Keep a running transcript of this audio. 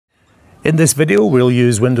In this video, we'll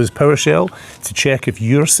use Windows PowerShell to check if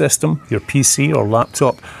your system, your PC or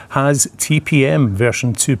laptop, has TPM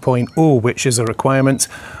version 2.0, which is a requirement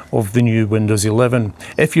of the new Windows 11.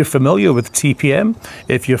 If you're familiar with TPM,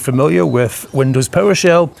 if you're familiar with Windows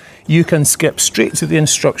PowerShell, you can skip straight to the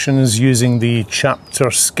instructions using the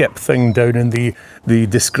chapter skip thing down in the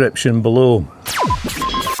description below.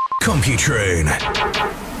 Computron.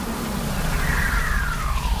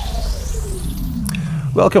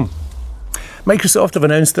 Welcome. Microsoft have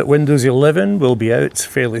announced that Windows 11 will be out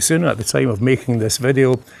fairly soon at the time of making this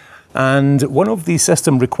video, and one of the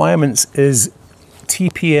system requirements is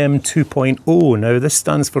TPM 2.0. Now, this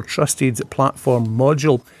stands for Trusted Platform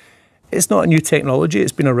Module. It's not a new technology,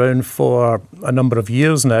 it's been around for a number of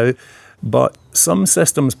years now, but some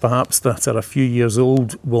systems perhaps that are a few years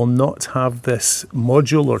old will not have this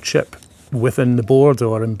module or chip within the board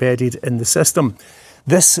or embedded in the system.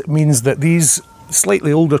 This means that these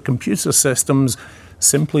slightly older computer systems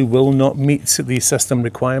simply will not meet the system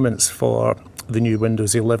requirements for the new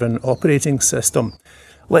Windows 11 operating system.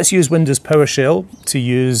 Let's use Windows PowerShell to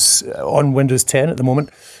use on Windows 10 at the moment.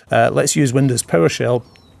 Let's use Windows PowerShell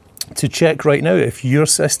to check right now if your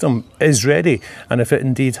system is ready and if it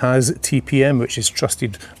indeed has TPM, which is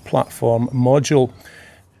Trusted Platform Module.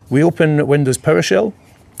 We open Windows PowerShell,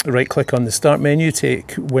 right click on the Start menu,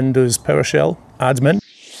 take Windows PowerShell Admin.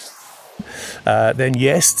 Then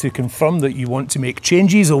yes, to confirm that you want to make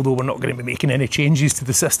changes, although we're not going to be making any changes to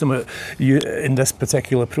the system in this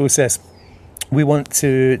particular process. We want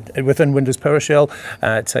to, within Windows PowerShell,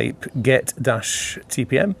 type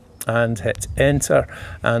get-tpm and hit enter,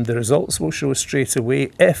 and the results will show straight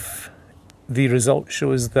away. If the result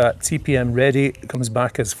shows that TPM ready comes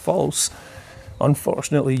back as false,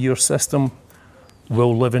 unfortunately your system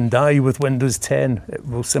will live and die with Windows 10. It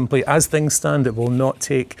will simply, as things stand, it will not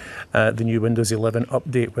take the new Windows 11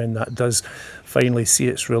 update when that does finally see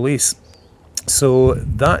its release. So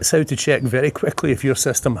that's how to check very quickly if your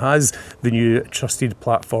system has the new Trusted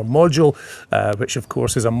Platform Module, which of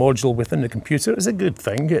course is a module within the computer. It's a good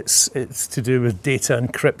thing. It's to do with data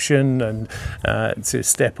encryption and to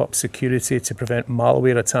step up security to prevent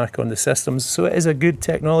malware attack on the systems. So it is a good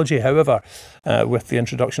technology. However, with the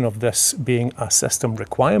introduction of this being a system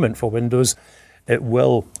requirement for Windows, it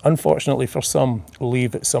will, unfortunately for some,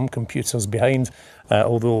 leave some computers behind,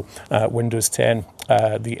 although Windows 10,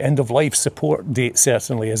 the end-of-life support date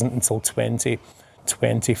certainly isn't until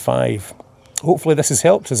 2025. Hopefully this has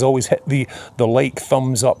helped. As always, hit the like,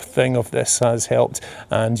 thumbs up thing if this has helped,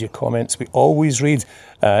 and your comments we always read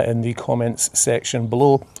in the comments section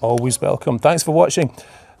below. Always welcome. Thanks for watching.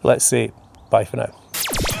 Let's say bye for now.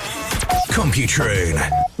 Computron.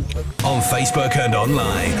 On Facebook and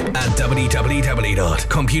online at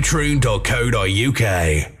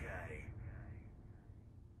www.computron.co.uk.